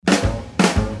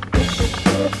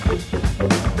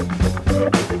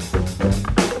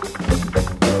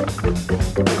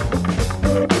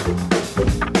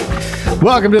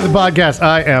Welcome to the podcast.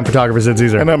 I am photographer Sid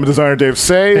Caesar. And I'm designer Dave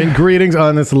Say. And greetings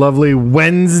on this lovely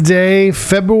Wednesday,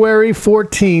 February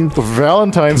 14th.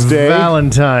 Valentine's Day.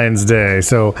 Valentine's Day.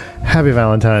 So, happy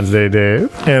Valentine's Day,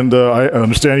 Dave. And I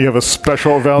understand you have a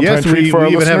special Valentine treat for our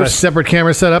listeners. Yes, we even have a separate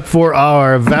camera set up for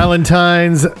our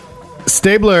Valentine's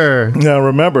Stabler. Now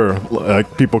remember,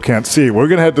 people can't see. We're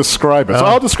going to have to describe it. So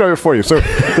I'll describe it for you. So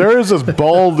there is this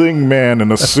balding man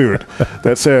in a suit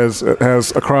that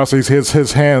has across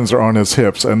his hands are on his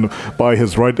hips, and by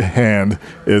his right hand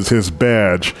is his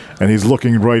badge, and he's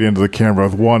looking right into the camera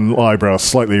with one eyebrow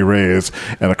slightly raised,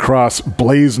 and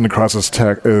blazoned across his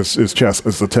chest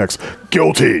is the text,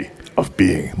 "Guilty of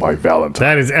being my Valentine."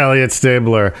 That is Elliot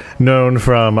Stabler, known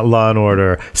from Law &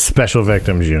 Order Special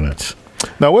Victims Unit.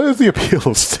 Now, what is the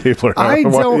appeal of Stabler?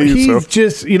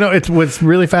 It's what's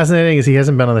really fascinating is he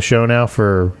hasn't been on the show now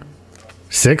for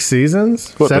 6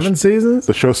 seasons, 7 seasons.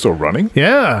 The show's still running?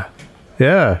 Yeah.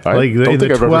 The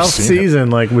 12th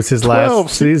season, was his last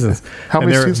season. How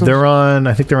many seasons?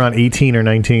 I think they're on 18 or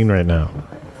 19 right now.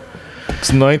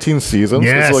 It's 19 seasons?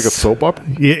 Yes. It's like a soap opera?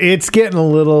 It's getting a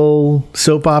little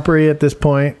soap opera-y at this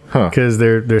point because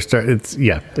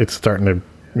it's starting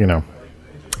to,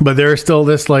 But there are still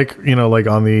this, on the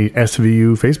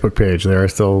SVU Facebook page, there are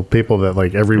still people that,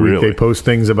 every week they post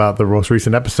things about the most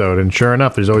recent episode. And sure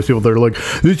enough, there's always people that are like,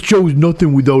 this show is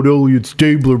nothing without Elliot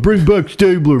Stabler. Bring back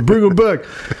Stabler. Bring him back.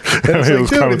 And those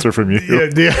comments are from you.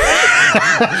 Yeah.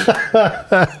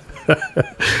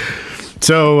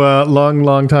 So,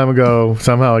 long time ago,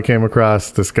 somehow I came across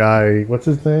this guy. What's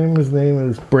his name? His name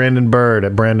is Brandon Bird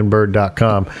at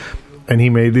brandonbird.com. And he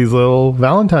made these little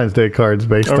Valentine's Day cards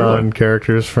based on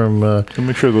characters from... Let me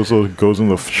make sure those goes in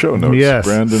the show notes. Yes.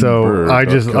 Brandon so Bird.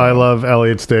 I love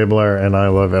Elliot Stabler, and I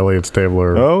love Elliot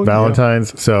Stabler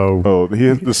Valentines. Yeah. So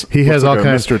he has all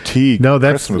kinds of... Mr. T. No,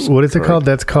 that's... Christmas what is it card. called?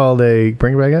 That's called a...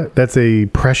 Bring it back up. That's a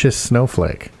precious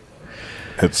snowflake.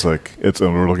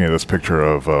 We're looking at this picture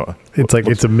of... it's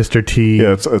a Mr. T.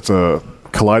 Yeah, it's a...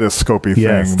 kaleidoscopy thing.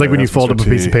 It's like when you fold up a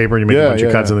piece of paper and you make a bunch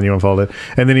of cuts and then you unfold it.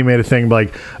 And then he made a thing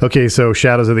so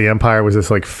Shadows of the Empire was this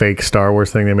fake Star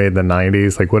Wars thing they made in the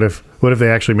 90s. What if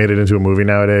they actually made it into a movie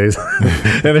nowadays?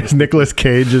 And there's Nicolas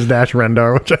Cage as Dash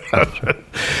Rendar, which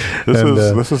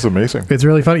this is amazing. It's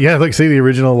really funny. Yeah, see the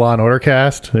original Law & Order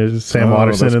cast. There's Sam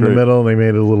Waterston in the middle. They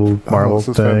made a little Marvel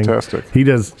thing. Fantastic. He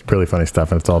does really funny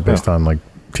stuff, and it's all based on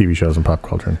TV shows and pop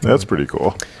culture. That's pretty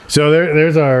cool. So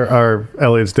there's our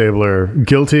Elliot Stabler,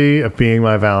 guilty of being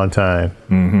my Valentine.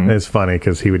 Mm-hmm. And it's funny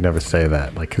because he would never say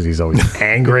that, because he's always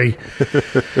angry.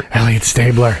 Elliot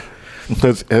Stabler.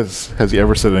 Has he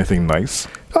ever said anything nice?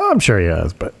 Oh, I'm sure he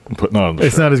has, but not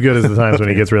it's not as good as the times when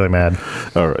he gets really mad.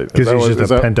 All right, because he's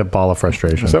just a pent-up ball of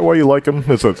frustration. Is that why you like him?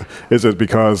 Is it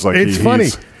because it's funny?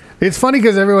 It's funny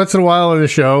because every once in a while in the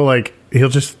show, he'll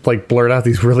just blurt out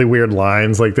these really weird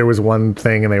lines. There was one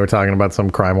thing and they were talking about some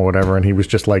crime or whatever, and he was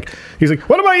just he's like,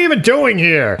 "What am I even doing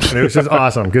here?" And it was just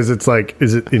awesome because it's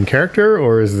is it in character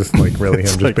or is this really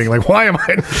him just being "Why am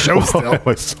I in the show still?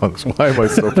 Why am I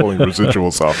still pulling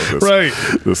residuals off of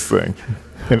this this thing?"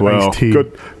 And Ice-T.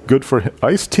 Good for him.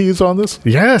 Ice-T's on this?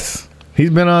 Yes,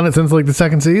 he's been on it since the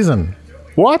second season.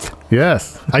 What?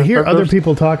 Yes. I hear other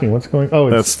people talking. What's going on? Oh,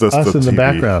 it's us in the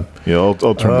background. Yeah, I'll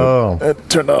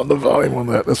turn down the volume on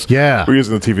that. We're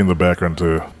using the TV in the background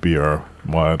to be our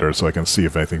monitor so I can see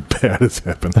if anything bad has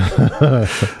happened.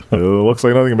 It looks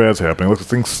like nothing bad's happening. Looks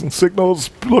like signal's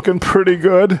looking pretty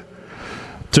good.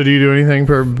 So do you do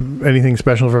anything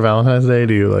special for Valentine's Day?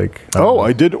 Do you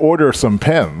I did order some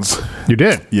pens. You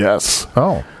did? Yes.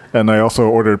 Oh. And I also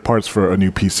ordered parts for a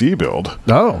new PC build.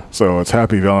 Oh. So it's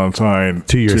Happy Valentine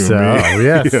to yourself. To me.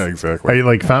 Yes. Yeah, exactly. Are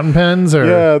you fountain pens? Or?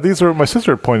 Yeah, these are, my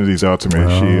sister pointed these out to me.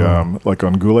 She, on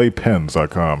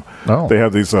gouletpens.com. Oh. They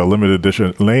have these limited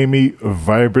edition, Lamy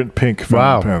Vibrant Pink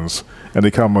fountain pens. And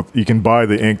they come with, you can buy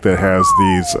the ink that has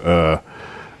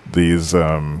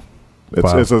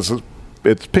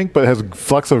it's pink, but it has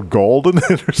flecks of gold in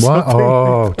it or something.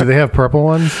 Oh, do they have purple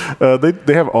ones?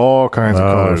 They have all kinds of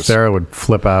colors. Sarah would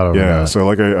flip out over that. Yeah, so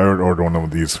I would order one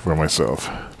of these for myself.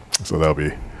 So that'll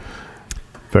be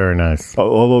very nice.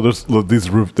 Although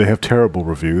they have terrible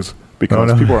reviews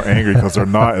because people are angry because they're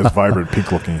not as vibrant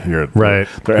pink looking here. Right.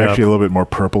 They're actually a little bit more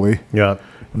purpley. Yeah.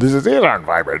 These aren't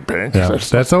vibrant pink. Yeah.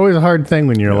 That's always a hard thing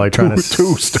when you're trying to...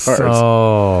 2 stars.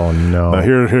 Oh, no. Now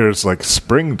here's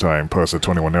springtime posted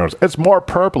 21 hours. It's more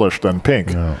purplish than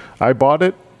pink. No. I bought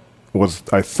it.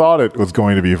 I thought it was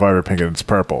going to be vibrant pink and it's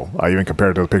purple. I even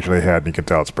compared it to the picture they had and you can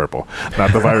tell it's purple.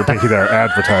 Not the vibrant pink they're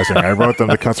advertising. I wrote them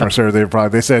the customer service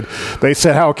product. They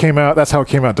said how it came out. That's how it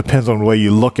came out. Depends on the way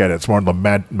you look at it. It's more on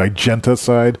the magenta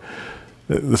side.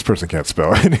 This person can't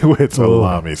spell anyway. It's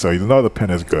Alami, so you know the pen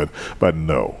is good, but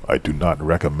no, I do not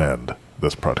recommend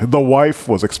this product. The wife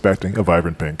was expecting a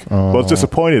vibrant pink, was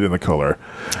disappointed in the color.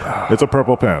 It's a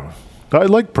purple pen. I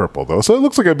like purple though, so it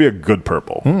looks like it'd be a good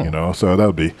purple, So that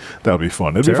would be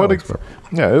fun. It'd be fun.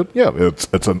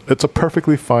 It's a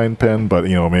perfectly fine pen, but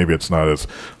maybe it's not as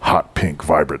hot pink,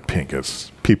 vibrant pink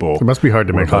as people. It must be hard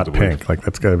to make hot pink. Like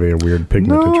that's got to be a weird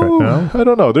pigment to try. No, I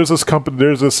don't know. There's this company.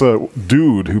 There's this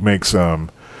dude who makes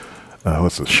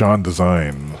what's this? Sean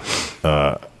Design.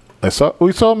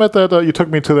 We saw him at that. You took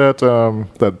me to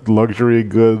that luxury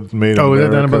goods made. Oh, was that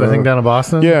down about the thing down in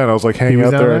Boston? Yeah, and I was like hanging out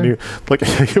there, and you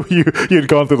had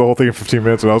gone through the whole thing in 15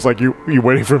 minutes, and I was like, you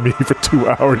waiting for me for 2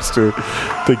 hours to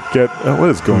get what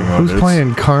is going on? Who's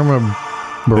playing Karma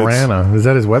Burana? Is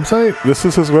that his website? This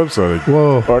is his website.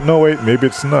 Whoa! Or no, wait, maybe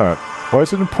it's not. Why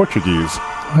is it in Portuguese?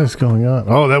 What is going on?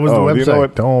 Oh, that was the website. You know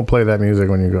Don't play that music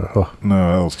when you go. Oh.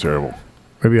 No, that was terrible.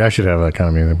 Maybe I should have that kind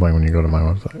of music playing when you go to my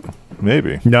website.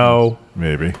 Maybe. No.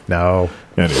 Maybe. No.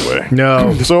 Anyway.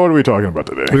 No. So what are we talking about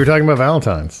today? We were talking about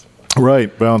Valentine's.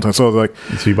 Right, Valentine's. So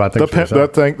you bought things for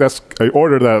that thing. I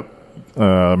ordered that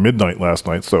midnight last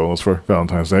night, so it was for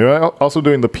Valentine's Day. I'm also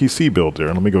doing the PC build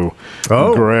there. Let me go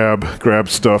grab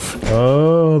stuff.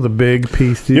 Oh, the big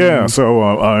PC. Yeah. So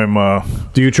I'm.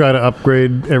 Do you try to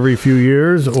upgrade every few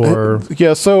years, or?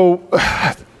 Yeah. So.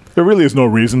 There really is no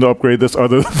reason to upgrade this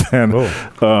other than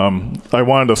I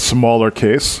wanted a smaller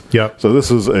case. Yeah. So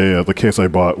this is the case I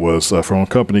bought was from a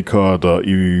company called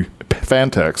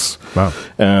Fantex. Wow.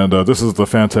 And this is the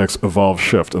Fantex Evolve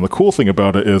Shift. And the cool thing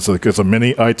about it is it's a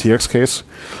mini ITX case,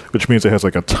 which means it has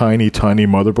like a tiny, tiny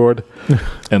motherboard.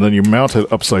 And then you mount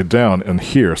it upside down in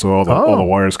here, so all the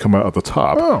wires come out at the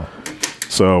top. Oh.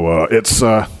 So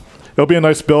it'll be a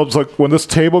nice build. It's like when this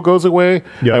table goes away,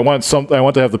 I want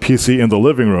to have the PC in the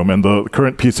living room, and the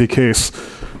current PC case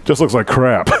just looks like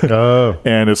crap. Oh.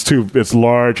 And it's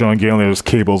large and ungainly. There's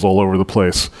cables all over the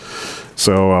place.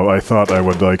 So I thought I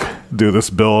would do this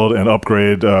build and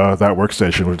upgrade that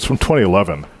workstation, which is from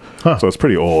 2011. Huh. So it's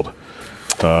pretty old.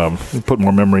 Put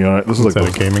more memory on it. This is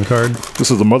that a gaming card?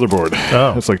 This is the motherboard.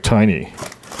 Oh. It's like tiny.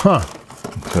 Huh.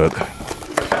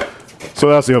 So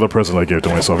that's the other present I gave to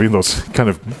myself. Even though it's I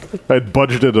had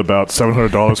budgeted about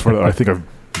 $700 for it. I think I've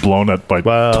blown it by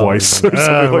twice or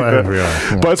something like that.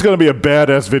 Yeah. But it's going to be a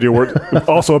badass video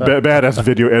also a badass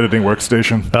video editing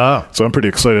workstation. So I'm pretty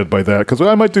excited by that because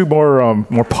I might do more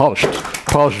polished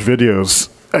videos.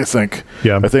 I think.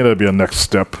 Yeah. I think that'd be a next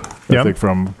step. I think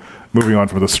from moving on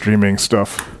from the streaming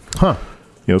stuff. Huh.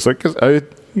 It's like 'cause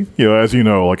as you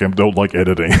know, I don't like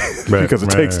editing because it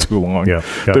takes too long. Yeah.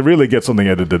 To really get something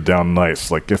edited down nice,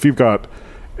 like if you've got,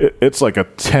 it's like a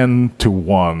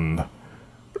 10-to-1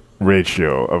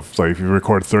 ratio of if you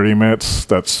record 30 minutes,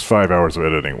 that's 5 hours of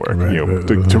editing work.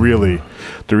 To really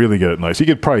get it nice, you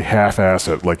could probably half-ass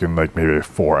it in maybe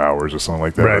 4 hours or something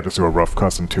like that. Right. Just do a rough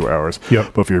cuts in 2 hours.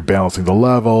 Yep. But if you're balancing the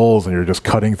levels and you're just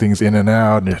cutting things in and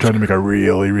out and you're trying to make a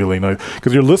really, really nice,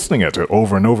 because you're listening to it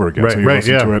over and over again. Right. So you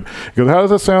listen to it. You go, how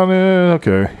does that sound?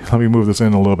 Okay, let me move this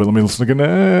in a little bit. Let me listen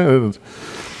again.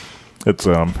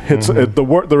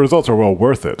 The results are well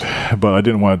worth it, but I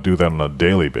didn't want to do that on a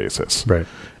daily basis. Right.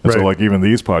 And so even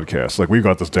these podcasts, we've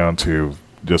got this down to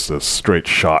just a straight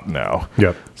shot now.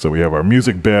 Yep. So we have our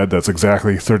music bed that's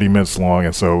exactly 30 minutes long,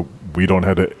 and so we don't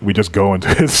have to. We just go into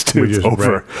it. It's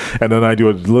over, right. And then I do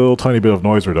a little tiny bit of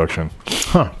noise reduction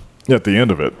at the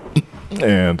end of it,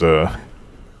 and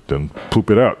then poop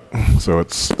it out. So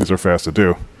these are fast to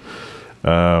do.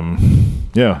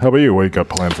 Yeah. How about you? What you got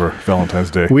planned for Valentine's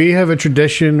Day? We have a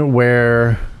tradition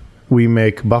where we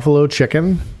make buffalo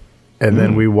chicken and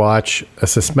then we watch a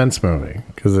suspense movie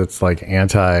because it's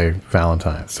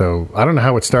anti-Valentine. So I don't know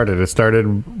how it started. It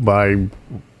started by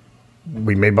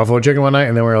we made buffalo chicken one night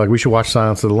and then we were like, we should watch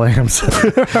Silence of the Lambs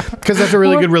because that's a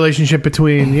really good relationship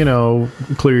between,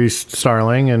 Clarice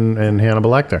Starling and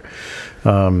Hannibal Lecter.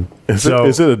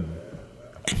 Is it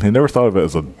I never thought of it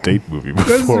as a date movie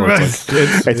before. It's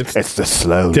the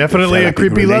slow, definitely a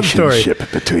creepy love story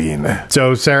between.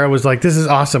 So Sarah was like, "This is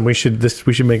awesome. We should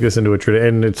make this into a tradition."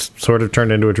 And it's sort of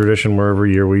turned into a tradition where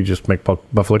every year we just make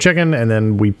buffalo chicken, and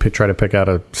then we try to pick out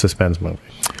a suspense movie.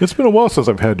 It's been a while since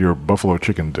I've had your buffalo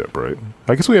chicken dip, right?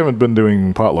 I guess we haven't been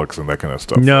doing potlucks and that kind of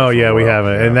stuff. No, we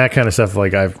haven't, and that kind of stuff.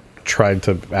 I've tried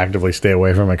to actively stay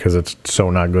away from it because it's so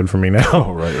not good for me now.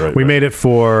 Oh, right. We made it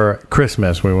for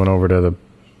Christmas. We went over to the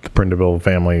Prindiville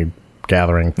family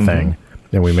gathering thing,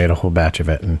 and we made a whole batch of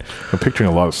it. And I'm picturing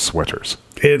a lot of sweaters.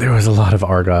 There was a lot of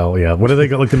Argyle, yeah. What do they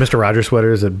call the Mr. Rogers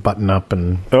sweaters that button up?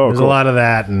 And there's a lot of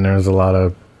that, and there's a lot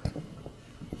of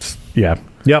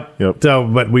Yep. So,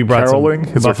 but we brought caroling?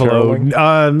 some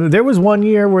buffalo. There was one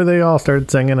year where they all started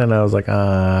singing, and I was like,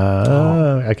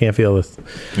 I can't feel this.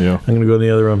 Yeah. I'm going to go in the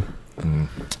other room.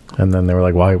 And then they were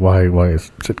like, why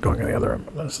is it going in the other room?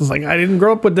 I was just like, I didn't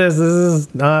grow up with this. This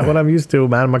is not what I'm used to.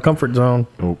 I'm out of my comfort zone.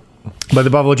 Oh. But the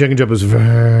buffalo chicken chip was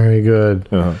very good.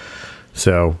 Uh-huh.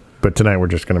 So, but tonight we're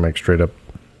just going to make straight up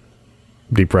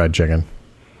deep fried chicken.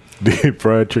 Deep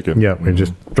fried chicken. Yeah, we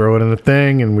just throw it in a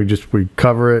thing, and we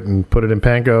cover it and put it in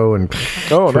panko and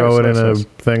throw it in a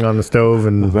thing on the stove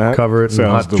and cover it in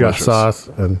hot just sauce.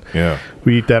 And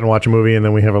we eat that and watch a movie, and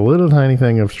then we have a little tiny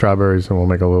thing of strawberries, and we'll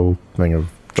make a little thing of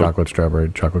chocolate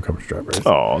covered strawberries.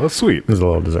 Oh, that's sweet. It's a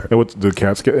little dessert. And do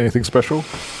cats get anything special?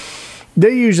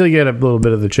 They usually get a little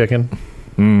bit of the chicken.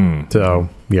 So,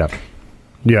 yeah.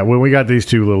 Yeah, when we got these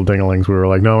two little dinglings, we were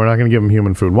like, no, we're not going to give them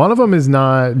human food. One of them is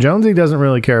not... Jonesy doesn't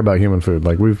really care about human food.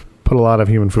 Like, we've put a lot of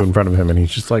human food in front of him, and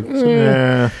he's just like,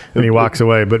 and he walks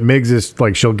away. But Migs is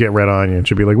like, she'll get red on you, and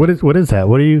she'll be like, what is that?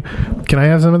 What are you... Can I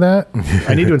have some of that?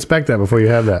 I need to inspect that before you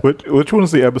have that. Which one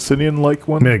is the Abyssinian-like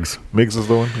one? Migs. Migs is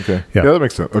the one? Okay. Yeah, that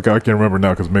makes sense. Okay, I can remember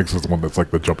now, because Migs is the one that's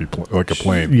like the jumpy... like a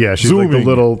plane. Yeah, she's zooming. Like the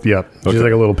little... Yep. She's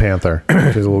like a little panther.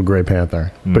 She's a little gray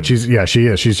panther. But she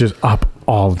is. She's just up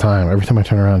all the time. Every time I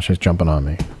turn around, she's jumping on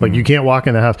me. Like, you can't walk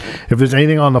in the house. If there's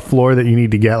anything on the floor that you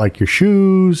need to get, like your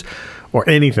shoes or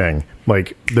anything,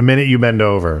 like the minute you bend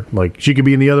over, like she could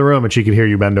be in the other room and she could hear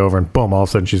you bend over, and boom, all of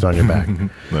a sudden she's on your back.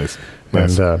 Nice.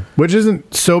 And which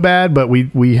isn't so bad, but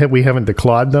we haven't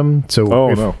declawed them.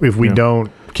 So if we don't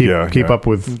keep up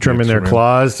with trimming their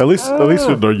claws, at least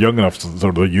they're young enough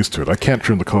so they're used to it. I can't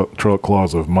trim the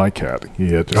claws of my cat.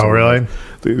 Really?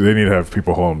 They need to have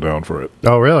people hold him down for it.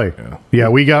 Oh, really? Yeah.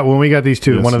 When we got these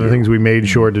two, one of the things we made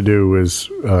sure to do is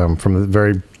from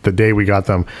the day we got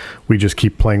them, we just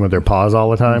keep playing with their paws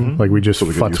all the time. Like we just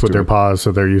futz with their paws,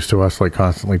 so they're used to us like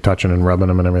constantly touching and rubbing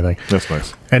them and everything. That's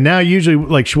nice. And now usually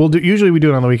we do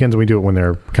it on the weekends, and we do it when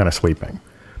they're kind of sleeping.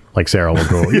 Like Sarah will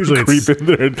go. Usually creep in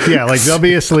there. Yeah, like they'll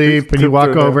be asleep and you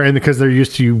walk over, and because they're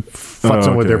used to you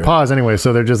futzing with their paws anyway,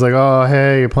 so they're just like, oh,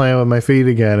 hey, you're playing with my feet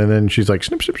again. And then she's like,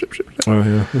 snip, snip, snip, snip. Oh,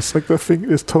 yeah. It's like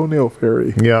this toenail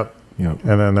fairy. Yep. And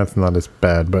then that's not as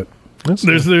bad, but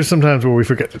there's some times where we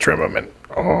forget to trim them, and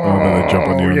then they jump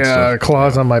on you and stuff.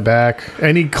 Claws on my back.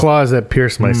 Any claws that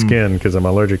pierce my skin because I'm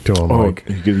allergic to them. Oh,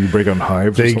 you break on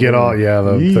hives? They get all,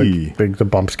 the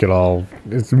bumps get all...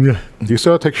 Do you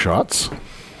still have to take shots?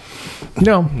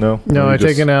 No.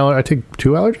 I take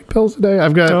 2 allergic pills a day.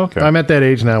 I'm at that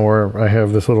age now where I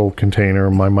have this little container,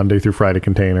 my Monday through Friday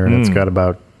container, and it's got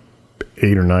about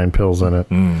 8 or 9 pills in it.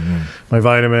 My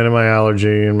vitamin and my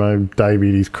allergy and my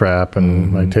diabetes crap,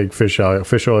 and I take fish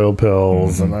oil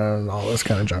pills and all this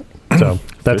kind of junk. So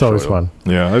that's always fun.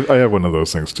 Yeah, I have one of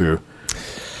those things too.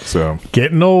 So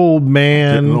getting old,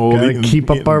 man. Gotta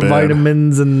keep up our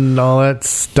vitamins and all that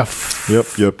stuff. Yep.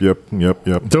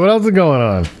 So what else is going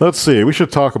on? Let's see. We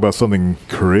should talk about something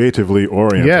creatively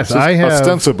oriented. Yes, I have.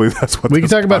 Ostensibly, that's what we can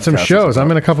talk about. Some shows. I'm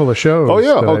in a couple of shows. Oh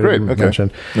yeah. Oh great. Okay.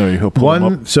 Mention. No, you pull them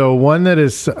up. So one that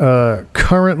is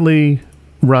currently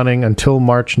running until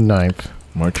March 9th.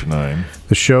 March 9.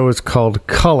 The show is called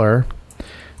Color,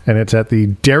 and it's at the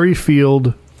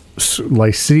Derryfield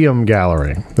Lyceum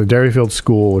Gallery, the Derryfield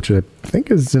School, which I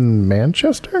think is in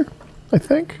Manchester.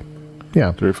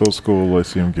 Yeah, Derryfield School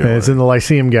Lyceum Gallery. And it's in the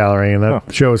Lyceum Gallery, and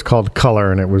that show is called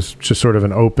Color, and it was just sort of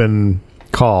an open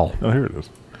call. Oh, here it is.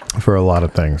 For a lot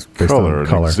of things. Color,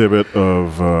 an exhibit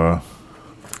of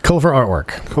color for artwork.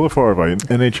 Color for artwork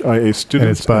by NHIA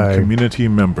students and community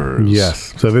members.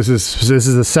 Yes. So this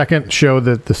is the second show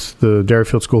that the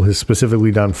Derryfield School has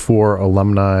specifically done for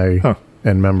alumni.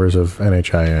 And members of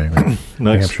NHIA, nice. New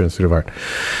Hampshire Institute of Art.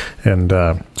 And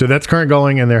so that's current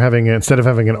going, and they're having, instead of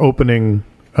having an opening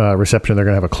reception, they're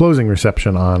going to have a closing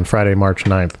reception on Friday, March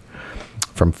 9th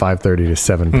from 5:30 to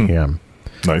 7 p.m.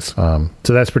 Nice. So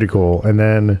that's pretty cool. And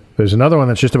then there's another one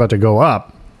that's just about to go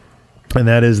up, and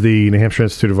that is the New Hampshire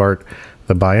Institute of Art,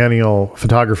 the Biennial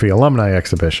Photography Alumni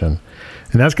Exhibition.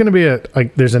 And that's going to be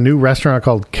there's a new restaurant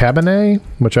called Cabernet,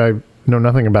 which I know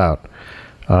nothing about.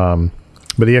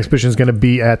 But the exhibition is going to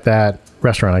be at that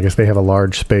restaurant. I guess they have a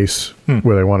large space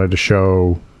where they wanted to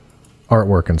show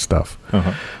artwork and stuff.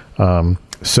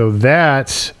 So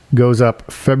that goes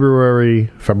up February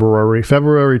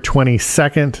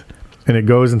 22nd, and it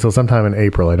goes until sometime in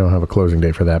April. I don't have a closing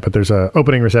date for that, but there's a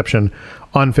opening reception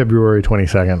on February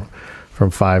 22nd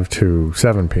from 5 to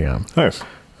 7 p.m. Nice.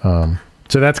 So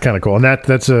that's kind of cool, and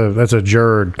that's a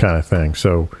juror kind of thing.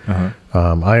 So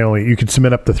you could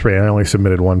submit up to 3. I only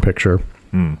submitted 1 picture.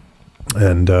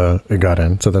 And it got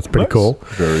in, so that's pretty cool.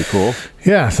 Very cool.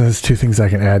 Yeah, so there's 2 things I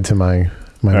can add to my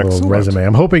my little resume.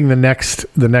 I'm hoping the next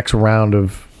round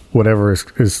of whatever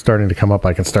is starting to come up,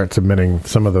 I can start submitting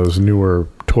some of those newer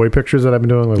toy pictures that I've been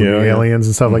doing with the aliens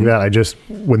and stuff like that.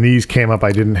 When these came up,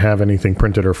 I didn't have anything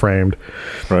printed or framed.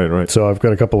 Right. So I've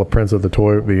got a couple of prints of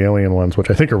the alien ones, which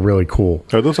I think are really cool.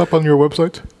 Are those up on your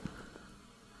website?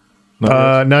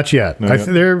 Not yet.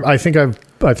 I think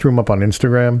I threw them up on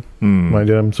Instagram when I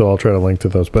did them, so I'll try to link to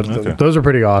those. But those are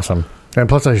pretty awesome. And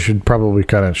plus, I should probably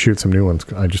kind of shoot some new ones.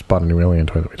 I just bought a new alien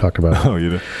toy that we talked about. Oh,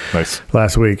 you did? Nice.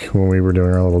 Last week when we were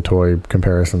doing our little toy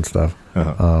comparison stuff.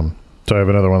 Uh-huh. So I have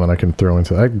another one that I can throw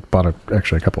into. I bought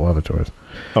actually a couple other toys.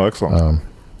 Oh, excellent.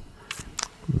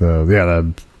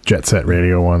 The Jet Set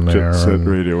Radio one there. Jet Set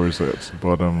Radio, where's that? It's the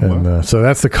bottom and, left. So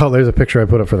that's the color. There's a picture I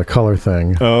put up for the color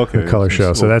thing. Oh, okay. The color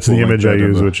show. So that's the image I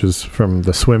use, which is from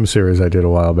the swim series I did a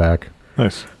while back.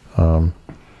 Nice. Yeah.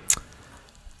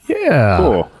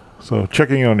 Cool. So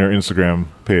checking on your Instagram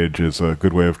page is a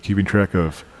good way of keeping track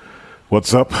of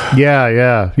what's up.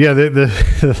 Yeah.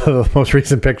 The most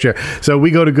recent picture. So we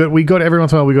go to every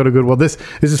once in a while we go to Goodwill. This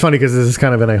is funny because this is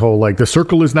kind of in a whole the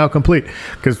circle is now complete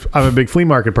because I'm a big flea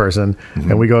market person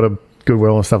and we go to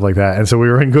Goodwill and stuff like that. And so we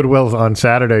were in Goodwill on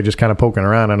Saturday just kind of poking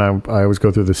around, and I always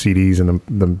go through the CDs and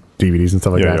the DVDs and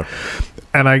stuff like that. Yeah.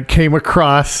 And I came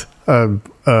across a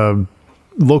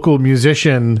local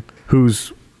musician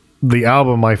whose the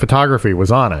album, my photography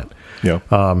was on it. Yeah.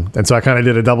 And so I kind of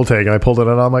did a double take and I pulled it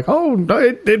out. I'm like, oh,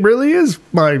 it really is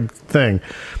my thing.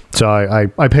 So I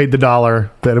paid the $1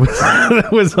 that it was,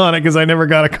 that was on it because I never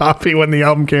got a copy when the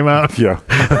album came out. Yeah.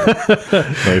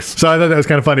 Nice. So I thought that was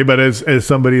kind of funny. But as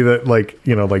somebody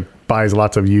that buys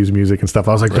lots of used music and stuff,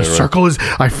 I was like, the circle is,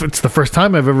 it's the first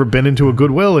time I've ever been into a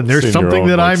Goodwill and there's something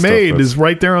that I made is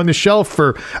right there on the shelf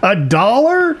for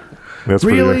 $1. That's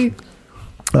really?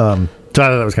 So I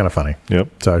thought that was kind of funny.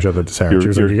 Yep. So I showed that to Sarah. She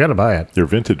was like, you got to buy it. You're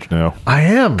vintage now. I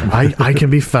am. I can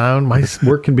be found. My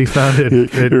work can be found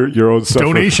at your own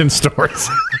donation stores.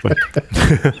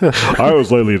 I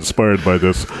was lately inspired by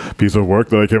this piece of work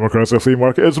that I came across at the flea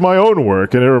market. It's my own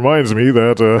work, and it reminds me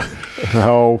that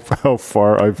how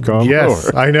far I've come.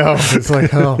 Yes, I know. It's like,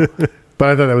 how... But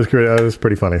I thought that was great. That was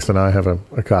pretty funny. So now I have a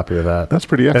copy of that. That's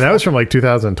pretty excellent. And that was from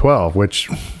 2012, which...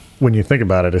 When you think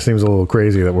about it, it seems a little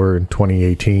crazy that we're in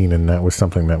 2018 and that was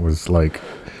something that was so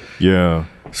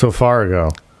far ago.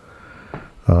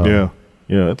 Yeah.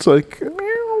 It's like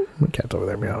my cat's over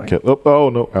there meowing. Cat,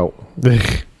 oh no! Ow!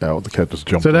 Ow! The cat just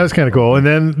jumped. So that was kind of cool. And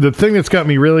then the thing that's got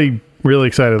me really, really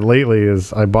excited lately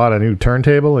is I bought a new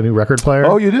turntable, a new record player.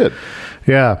 Oh, you did?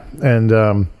 Yeah,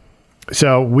 and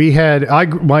so we had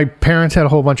my parents had a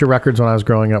whole bunch of records when I was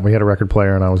growing up. We had a record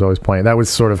player, and I was always playing. That was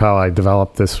sort of how I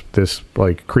developed this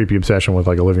creepy obsession with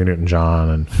Olivia Newton-John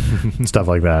and stuff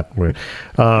like that.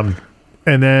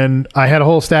 And then I had a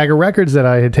whole stack of records that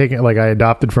I had taken, I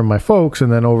adopted from my folks, and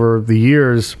then over the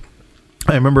years,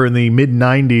 I remember in the mid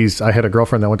 90s, I had a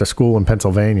girlfriend that went to school in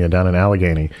Pennsylvania down in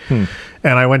Allegheny, and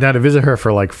I went down to visit her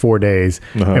for 4 days.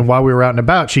 And while we were out and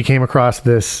about, she came across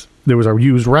this. There was a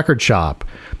used record shop.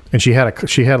 And she had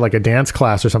a dance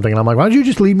class or something. And I'm like, why don't you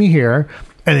just leave me here?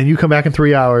 And then you come back in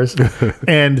 3 hours.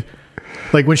 And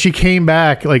when she came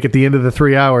back, at the end of the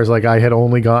 3 hours, I had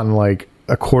only gotten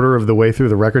a quarter of the way through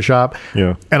the record shop.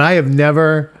 Yeah. And I have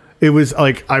never, it was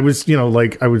I was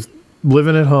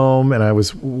living at home and I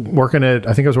was working at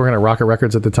Rocket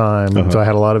Records at the time. So I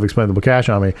had a lot of expendable cash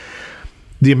on me.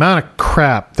 The amount of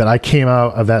crap that I came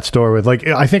out of that store with,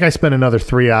 I think I spent another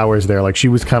 3 hours there. She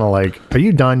was kind of are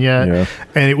you done yet? Yeah.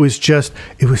 And it was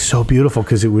so beautiful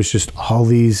because it was just all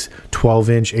these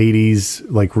 12-inch 80s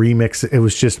remix. It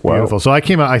was just beautiful. So I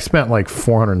came out, I spent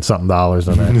 $400 and something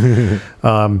on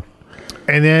that.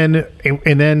 And then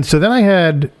I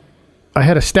had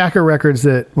a stack of records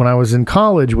that when I was in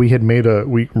college, we had made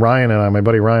my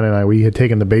buddy Ryan and I, we had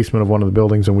taken the basement of one of the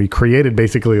buildings and we created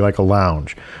basically a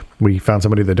lounge. We found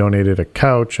somebody that donated a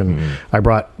couch, and I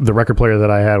brought the record player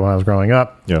that I had when I was growing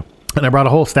up. Yeah. And I brought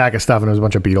a whole stack of stuff, and it was a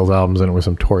bunch of Beatles albums, and it was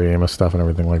some Tori Amos stuff and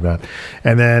everything like that.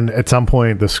 And then at some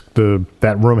point,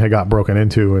 that room had got broken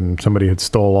into, and somebody had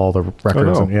stole all the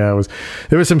records. Oh, no. And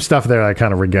there was some stuff there I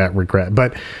kind of regret.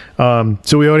 But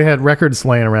so we already had records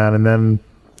laying around, and then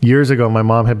years ago, my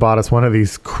mom had bought us one of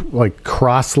these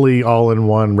Crossley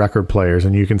all-in-one record players,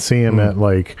 and you can see them at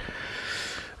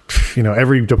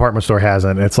every department store has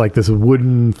it. It's this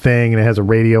wooden thing, and it has a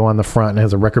radio on the front, and it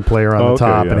has a record player on the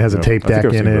top, and it has a tape deck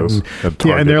in it. And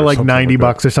they're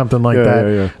 $90 or something like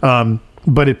that. Yeah.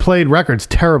 But it played records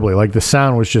terribly. The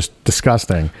sound was just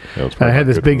disgusting. And I had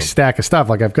this big stack of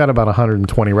stuff. I've got about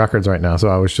 120 records right now, so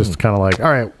I was just kind of all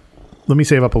right, let me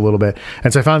save up a little bit.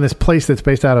 And so I found this place that's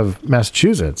based out of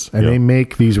Massachusetts, and they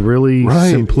make these really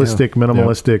simplistic,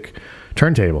 minimalistic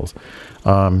turntables.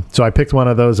 So I picked one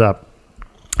of those up,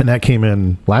 and that came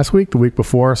in last week, the week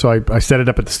before. So I set it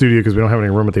up at the studio because we don't have any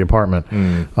room at the apartment.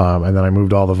 And then I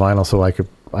moved all the vinyl so I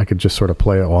could just sort of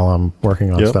play it while I'm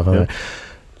working on stuff.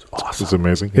 It's awesome. It's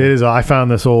amazing. It is. I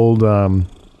found this old on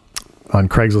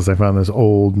Craigslist. I found this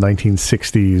old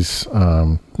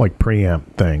 1960s like preamp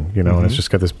thing, and it's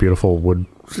just got this beautiful wood,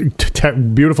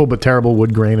 beautiful but terrible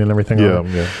wood grain and everything.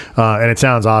 And it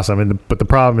sounds awesome. But the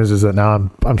problem is that now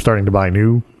I'm starting to buy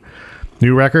new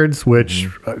records, which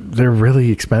they're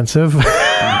really expensive.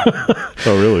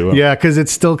 Oh, really? Wow. Yeah, because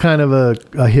it's still kind of a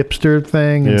hipster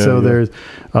thing, and there's.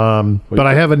 But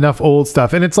I have enough old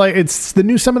stuff, and it's like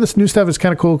some of this new stuff is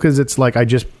kind of cool because it's like I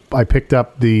picked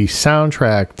up the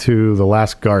soundtrack to The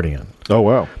Last Guardian. Oh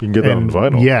wow, you can get that on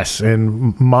vinyl. Yes,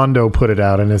 and Mondo put it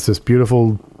out, and it's this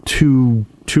beautiful two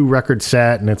record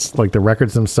set, and it's like the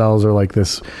records themselves are like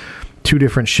this. 2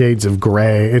 different shades of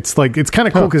gray. It's kind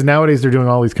of cool because nowadays they're doing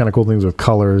all these kind of cool things with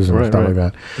colors and stuff like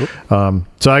that.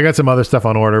 So I got some other stuff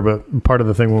on order, but part of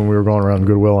the thing when we were going around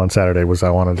Goodwill on Saturday was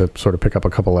I wanted to sort of pick up a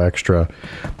couple of extra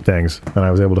things, and I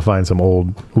was able to find some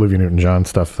old Olivia Newton-John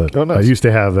stuff that I used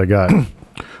to have that got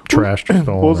trashed.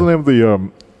 What was the name of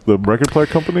the record player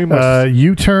company?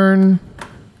 U-Turn.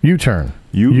 U-Turn.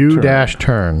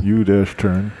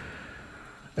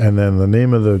 And then the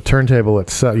name of the turntable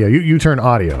itself, U-Turn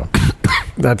Audio.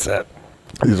 That's it.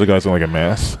 These are guys in like a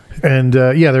mass. And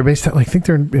they're based at, I think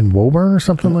they're in Woburn or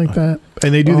something like that.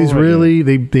 And they do these really,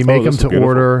 they make them to beautiful.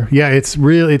 Order. Yeah, it's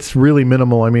really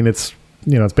minimal. I mean, it's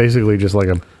basically just like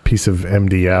a piece of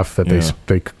MDF that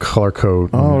they color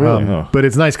code. Oh, really? But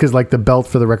it's nice because like the belt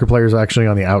for the record player is actually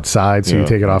on the outside, so you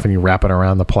take it off and you wrap it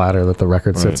around the platter that the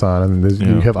record sits on, and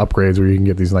you have upgrades where you can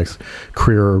get these nice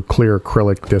clear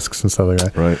acrylic discs and stuff like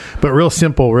that. Right. But real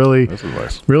simple, really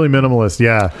minimalist.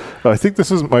 Yeah. I think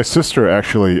this is my sister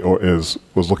actually was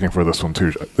looking for this one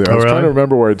too. I was trying to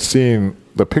remember where I'd seen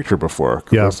the picture before.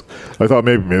 I thought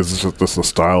maybe it's just the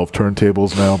style of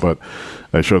turntables now, but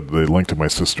I showed the link to my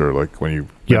sister like when you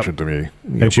mentioned to me.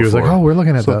 And she was like, "Oh, we're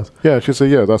looking at those." Yeah, she said,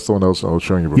 "Yeah, that's the one I was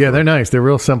showing you before." Yeah, they're nice. They're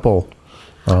real simple.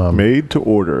 Made to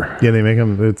order. Yeah, they make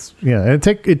them.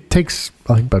 It takes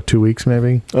I think about 2 weeks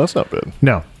maybe. Oh, that's not bad.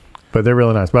 No, but they're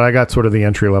really nice. But I got sort of the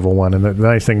entry level one, and the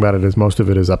nice thing about it is most of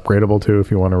it is upgradable too.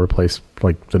 If you want to replace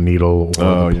like the needle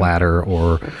or the platter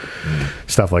or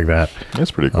stuff like that,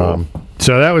 that's pretty cool.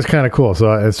 So that was kind of cool.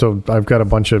 So I've got a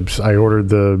bunch of. I ordered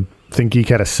the. Think Geek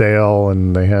had a sale,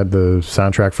 and they had the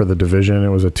soundtrack for The Division. It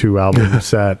was a 2-album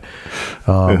set.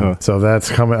 So that's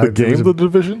coming. The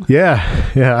Division?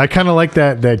 Yeah. I kind of like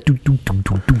that. I like that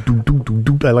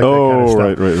kind of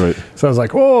stuff. Right. So I was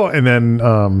like, oh, and then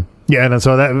and then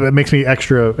so that makes me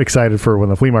extra excited for when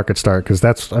the flea markets start because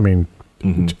that's,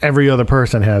 every other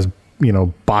person has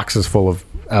boxes full of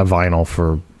vinyl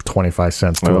for 25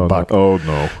 cents to a buck. Oh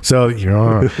no. So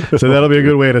so that'll be a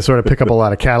good way to sort of pick up a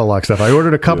lot of catalog stuff. I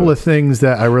ordered a couple of things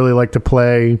that I really like to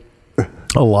play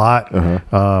a lot.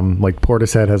 Like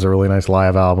Portishead has a really nice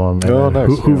live album. And nice.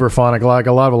 Hooverphonic, like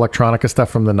a lot of electronica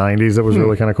stuff from the 90s that was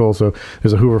really kind of cool. So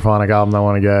there's a Hooverphonic album I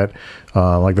want to get.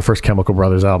 Like the first Chemical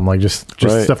Brothers album, like just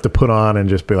stuff to put on and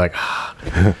just be like,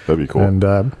 that'd be cool. And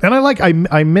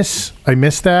I miss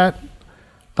that.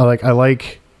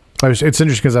 It's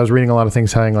interesting because I was reading a lot of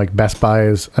things saying like Best Buy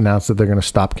has announced that they're going to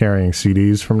stop carrying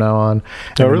CDs from now on.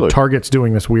 And really? Target's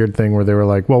doing this weird thing where they were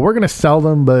like, well, we're going to sell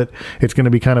them, but it's going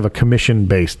to be kind of a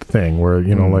commission-based thing where,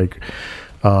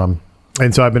 and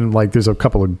so I've been like, there's a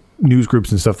couple of news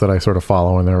groups and stuff that I sort of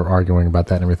follow, and they're arguing about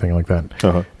that and everything like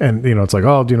that. And, it's like,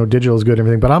 oh, digital is good and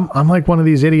everything. But I'm like one of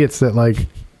these idiots that like,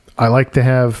 I like to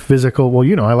have physical. Well,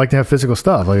 I like to have physical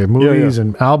stuff, like movies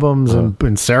and albums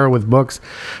and Sarah with books.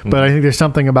 But I think there's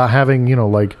something about having,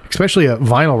 like especially a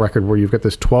vinyl record where you've got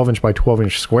this 12-inch by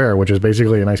 12-inch square, which is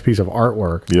basically a nice piece of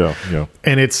artwork. Yeah.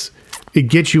 And it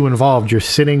gets you involved. You're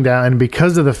sitting down, and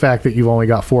because of the fact that you've only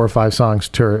got 4 or 5 songs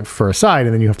for a side,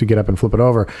 and then you have to get up and flip it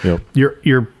over.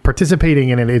 You're participating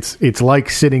in it. It's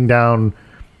like sitting down.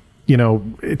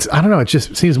 It's, I don't know, it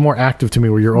just seems more active to me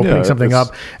where you're opening something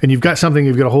up and you've got something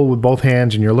you've got to hold with both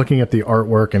hands and you're looking at the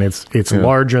artwork and it's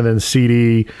larger than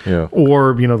CD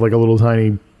or, like a little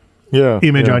tiny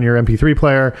image on your MP3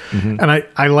 player. And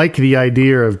I like the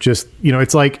idea of just,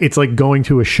 it's like going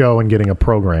to a show and getting a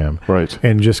program. Right.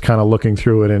 And just kind of looking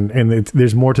through it. And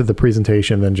there's more to the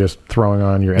presentation than just throwing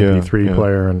on your MP3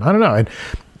 player. And I don't know. And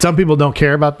some people don't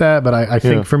care about that, but I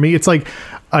think for me, it's like,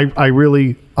 I'm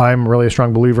really a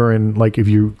strong believer in like, if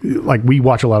you like, we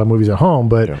watch a lot of movies at home,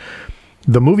 but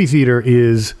the movie theater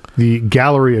is the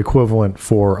gallery equivalent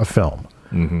for a film.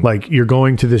 Mm-hmm. Like you're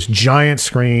going to this giant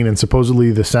screen and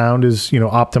supposedly the sound is,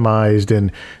 optimized,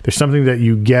 and there's something that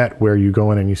you get where you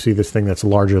go in and you see this thing that's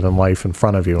larger than life in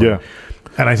front of you. Yeah.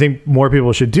 And I think more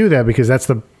people should do that because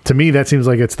to me, that seems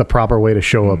like it's the proper way to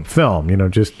show up film.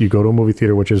 Just you go to a movie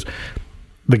theater, which is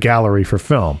the gallery for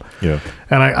film. Yeah.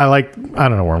 And I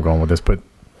don't know where I'm going with this, but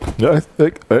yeah, I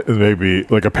think maybe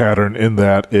like a pattern in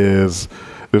that is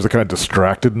there's a kind of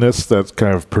distractedness that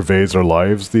kind of pervades our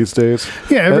lives these days.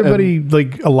 Yeah, everybody,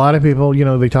 like a lot of people,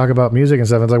 they talk about music and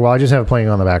stuff. It's like, well, I just have it playing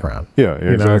on the background. Yeah,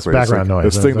 exactly. It's background noise.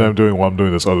 This thing that I'm doing while I'm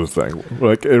doing this other thing.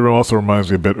 Like it also reminds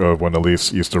me a bit of when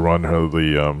Elise used to run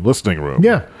the listening room.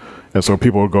 Yeah. And so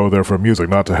people would go there for music,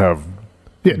 not to have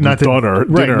not to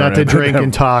dinner, not to drink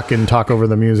and talk over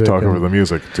the music. Over the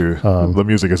music too. The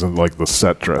music isn't like the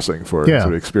set dressing for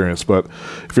the experience. But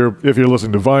if you're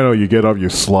listening to vinyl, you get up, you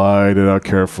slide it out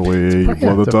carefully, you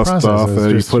blow the dust off, and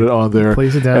then you put it on there,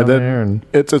 place it down and then there, and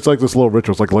it's like this little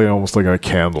ritual. It's like laying almost like a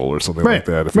candle or something like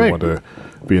that. If you want to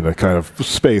be in a kind of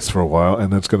space for a while,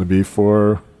 and it's going to be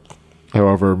for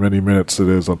however many minutes it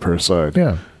is on per side.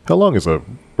 Yeah. How long is a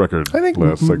record? I think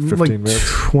lasts like 15 minutes,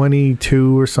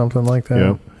 22 or something like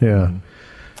that. Yeah.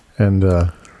 Mm-hmm.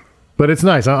 And but it's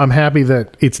nice. I'm happy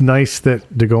that it's nice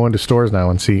that to go into stores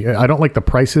now and see. I don't like the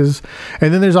prices,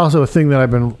 and then there's also a thing that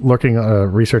I've been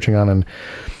researching on, and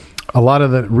a lot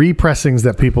of the repressings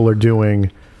that people are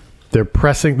doing. They're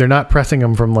not pressing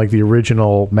them from like the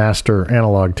original master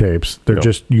analog tapes. They're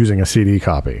just using a CD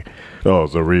copy. Oh,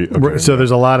 so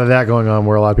there's a lot of that going on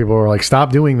where a lot of people are like,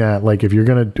 stop doing that. Like if you're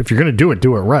gonna do it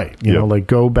right. You know, like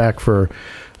go back for.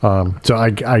 So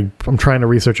I'm trying to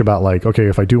research about like, okay,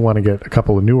 if I do want to get a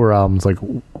couple of newer albums, like,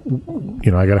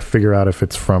 I got to figure out if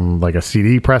it's from like a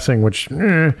CD pressing, or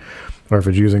if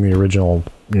it's using the original,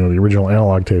 the original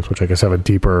analog tapes, which I guess have a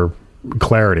deeper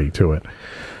clarity to it.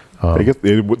 I guess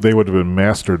they would have been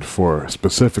mastered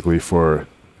specifically for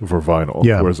vinyl,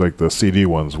 whereas like the CD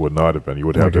ones would not have been. You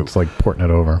would have to it's like porting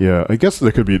it over. Yeah, I guess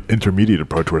there could be an intermediate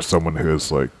approach where someone who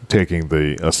is like taking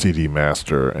a CD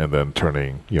master and then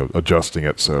adjusting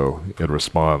it so it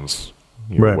responds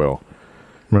well.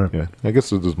 Right. Yeah, I guess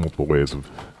there's multiple ways of.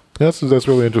 That's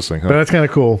really interesting. Huh? But that's kind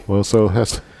of cool. Well, so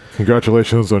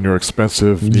congratulations on your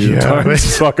expensive new time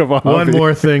to talk about one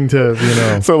more thing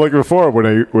to So like before, when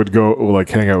I would go like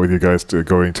hang out with you guys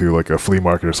going to like a flea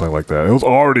market or something like that, it was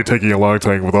already taking a long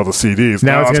time with all the CDs.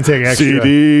 Now it's going to take extra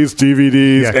CDs,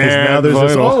 DVDs, and now there's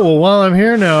this. Oh well, while I'm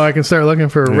here now, I can start looking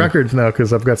for records now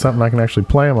because I've got something I can actually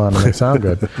play them on and they sound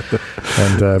good.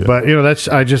 And but that's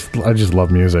I just love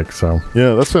music. So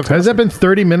yeah, that's fantastic. Has that been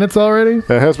 30 minutes already? It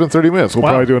has been 30 minutes. We'll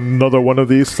probably do another one of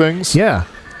these things. Yeah.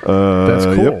 That's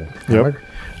cool. Yep.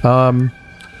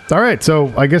 All right,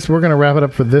 so I guess we're going to wrap it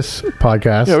up for this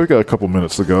podcast. Yeah, we got a couple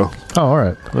minutes to go. Oh, all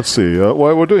right. Let's see.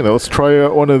 While we're doing that, let's try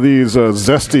one of these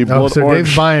zesty blood orange.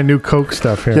 Dave's buying new Coke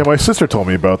stuff here. Yeah, my sister told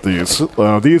me about these.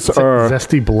 These are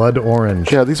zesty blood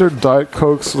orange. Yeah, these are Diet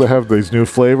Cokes. They have these new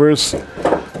flavors.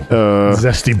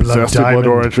 Zesty blood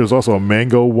orange. There's also a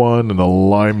mango one and a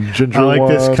lime ginger one. I like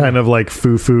this kind of like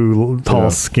foo-foo,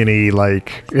 tall, skinny,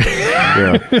 like...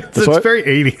 yeah. it's very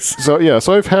 80s.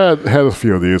 So I've had a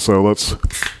few of these, so let's...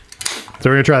 So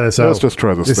we're going to try this out. Let's just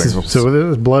try this thing. So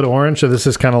this is blood orange, so this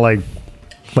is kind of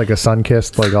like a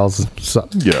sun-kissed, like all...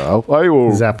 I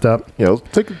will... Zapped up. Yeah,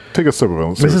 take a sip of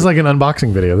it. This is like an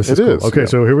unboxing video. This is cool. Okay,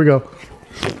 so here we go.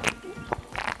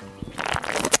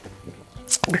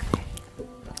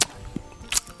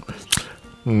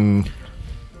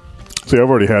 See, I've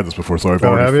already had this before, so I've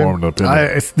already formed an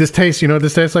opinion. This tastes,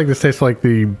 this tastes like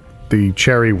the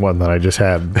cherry one that I just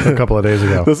had a couple of days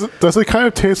ago. Does it kind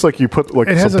of taste like you put like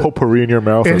some potpourri in your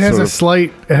mouth? It has a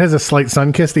slight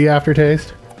sun-kissed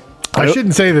aftertaste. I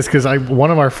shouldn't say this because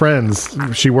one of our friends,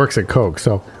 she works at Coke,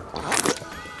 so.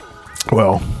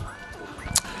 Well.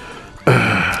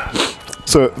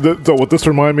 So what this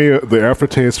remind me of, the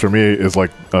aftertaste for me is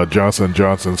like Johnson &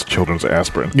 Johnson's children's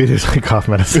aspirin. It is like cough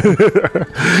medicine.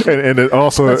 and it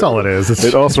also... That's all it is.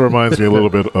 It also reminds me a little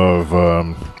bit of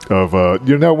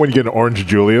when you get an Orange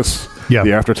Julius? Yeah.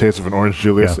 The aftertaste of an Orange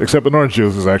Julius. Yeah. Except an Orange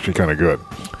Julius is actually kind of good.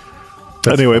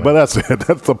 Anyway, but that's it.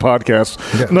 That's the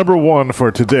podcast number 1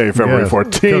 for today, February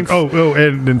 14th.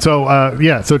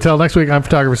 So till next week, I'm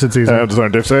photographer Sid Caesar. I'm designer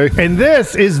Dave Say. And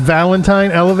this is Valentine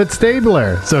Elevate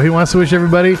Stabler. So he wants to wish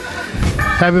everybody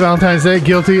happy Valentine's Day.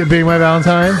 Guilty of being my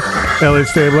Valentine, Elliot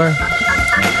Stabler.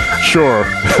 Sure.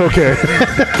 Okay.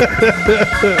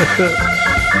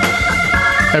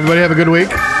 Everybody have a good week.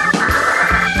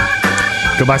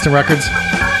 Go buy some records.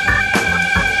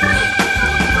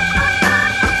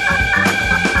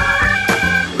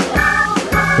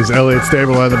 Is Elliot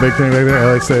Stable on the big thing right there?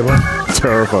 Elliot Stable.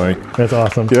 Terrifying. That's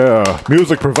awesome. Yeah.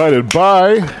 Music provided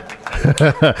by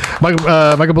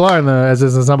Michael Blar in the As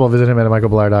Is Ensemble. Visit him at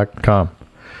michaelblar.com.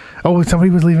 Oh, somebody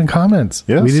was leaving comments.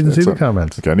 Yes, we didn't see the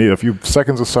comments. Okay, I need a few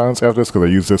seconds of silence after this because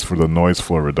I use this for the noise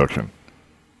floor reduction.